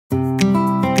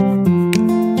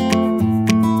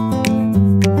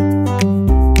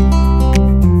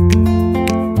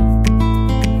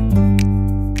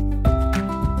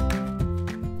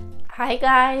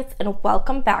guys, and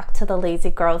welcome back to the Lazy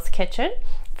Girls Kitchen.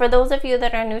 For those of you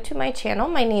that are new to my channel,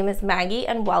 my name is Maggie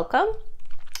and welcome.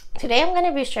 Today I'm going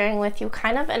to be sharing with you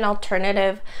kind of an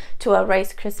alternative to a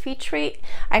Rice Krispie treat.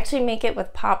 I actually make it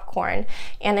with popcorn,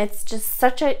 and it's just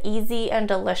such an easy and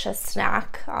delicious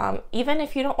snack. Even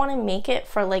if you don't want to make it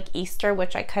for like Easter,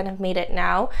 which I kind of made it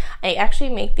now, I actually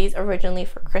make these originally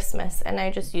for Christmas, and I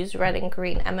just use red and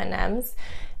green M&Ms.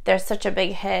 They're such a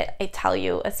big hit, I tell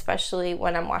you, especially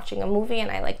when I'm watching a movie and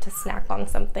I like to snack on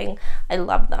something. I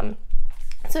love them.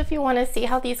 So if you want to see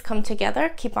how these come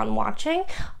together, keep on watching.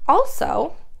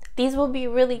 Also, these will be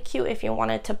really cute if you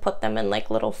wanted to put them in like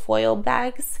little foil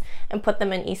bags and put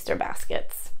them in Easter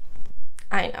baskets.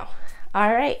 I know.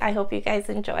 All right, I hope you guys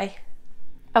enjoy.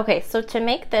 Okay, so to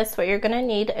make this, what you're gonna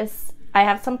need is, I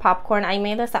have some popcorn. I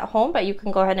made this at home, but you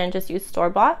can go ahead and just use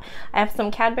store-bought. I have some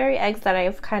Cadbury eggs that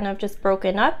I've kind of just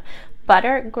broken up,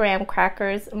 butter, graham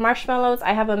crackers, marshmallows.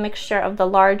 I have a mixture of the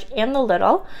large and the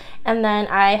little, and then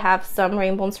I have some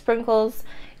rainbow sprinkles.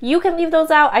 You can leave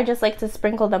those out. I just like to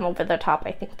sprinkle them over the top.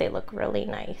 I think they look really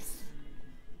nice.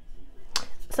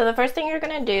 So the first thing you're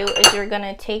gonna do is you're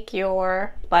gonna take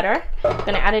your butter, you're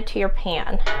gonna add it to your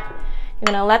pan.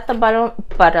 You're gonna let the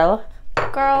butter,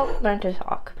 girl, learn to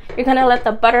talk. You're gonna let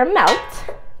the butter melt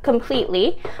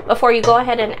completely before you go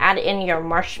ahead and add in your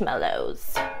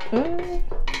marshmallows.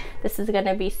 This is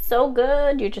gonna be so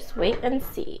good. You just wait and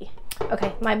see.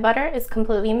 Okay, my butter is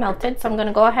completely melted, so I'm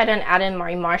gonna go ahead and add in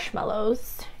my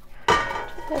marshmallows.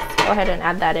 Let's go ahead and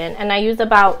add that in. And I use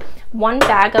about 1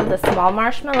 bag of the small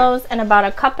marshmallows and about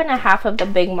 1.5 cups of the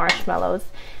big marshmallows.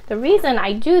 The reason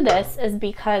I do this is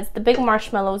because the big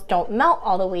marshmallows don't melt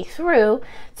all the way through,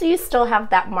 so you still have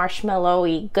that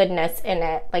marshmallowy goodness in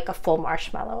it, like a full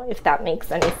marshmallow, if that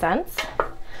makes any sense.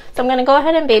 So I'm gonna go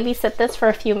ahead and babysit this for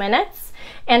a few minutes.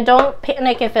 And don't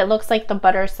panic if it looks like the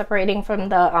butter is separating from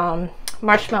the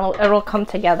marshmallow. It'll come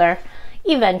together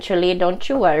eventually, don't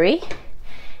you worry.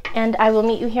 And I will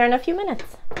meet you here in a few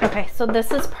minutes. Okay, so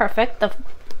this is perfect. The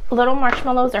little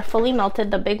marshmallows are fully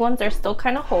melted. The big ones are still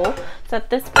kind of whole. So at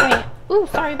this point, ooh,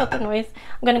 sorry about the noise.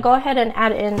 I'm gonna go ahead and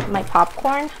add in my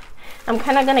popcorn. I'm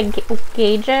kind of gonna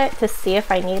gauge it to see if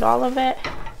I need all of it.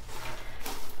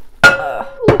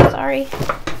 Ooh, sorry.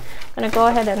 I'm gonna go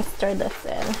ahead and stir this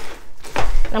in.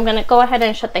 I'm gonna go ahead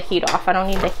and shut the heat off. I don't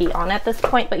need the heat on at this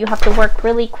point, but you have to work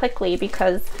really quickly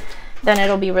because then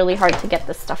it'll be really hard to get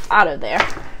this stuff out of there.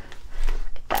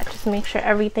 Look at that, just make sure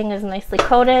everything is nicely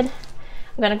coated.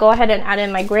 I'm gonna go ahead and add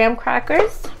in my graham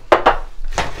crackers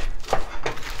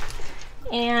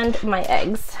and my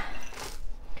eggs.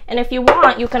 And if you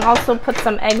want, you can also put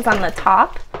some eggs on the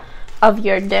top of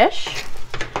your dish.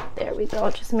 There we go,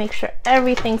 just make sure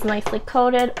everything's nicely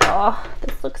coated. Oh,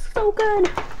 this looks so good.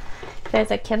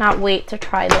 Guys, I cannot wait to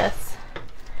try this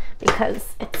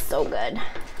because it's so good.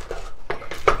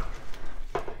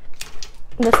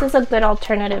 This is a good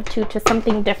alternative too to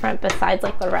something different besides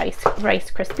like the Rice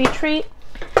Krispie treat.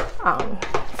 All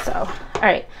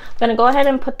right, I'm gonna go ahead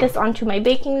and put this onto my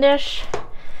baking dish,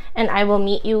 and I will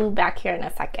meet you back here in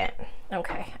a second.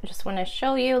 Okay, I just want to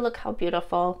show you. Look how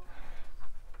beautiful.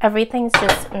 Everything's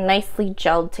just nicely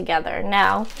gelled together.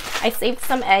 Now, I saved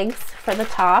some eggs for the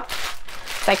top,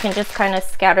 so I can just kind of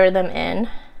scatter them in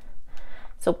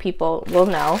so people will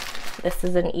know this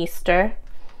is an Easter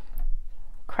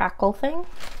crackle thing.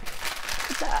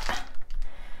 Look at that.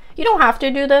 You don't have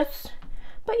to do this,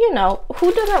 but you know,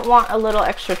 who doesn't want a little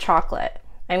extra chocolate?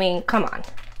 I mean, come on.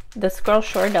 This girl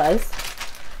sure does.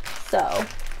 So,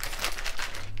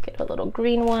 get a little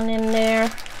green one in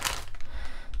there.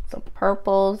 Some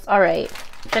purples. All right,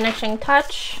 finishing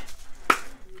touch,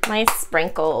 my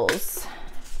sprinkles.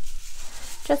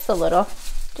 Just a little,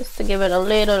 just to give it a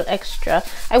little extra.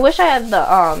 I wish I had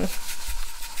the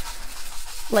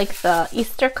like the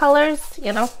Easter colors,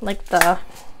 you know, like the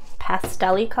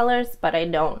pastel-y colors, but I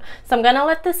don't. So I'm gonna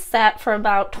let this set for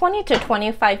about 20 to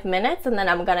 25 minutes, and then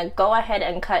I'm gonna go ahead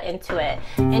and cut into it.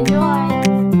 Enjoy.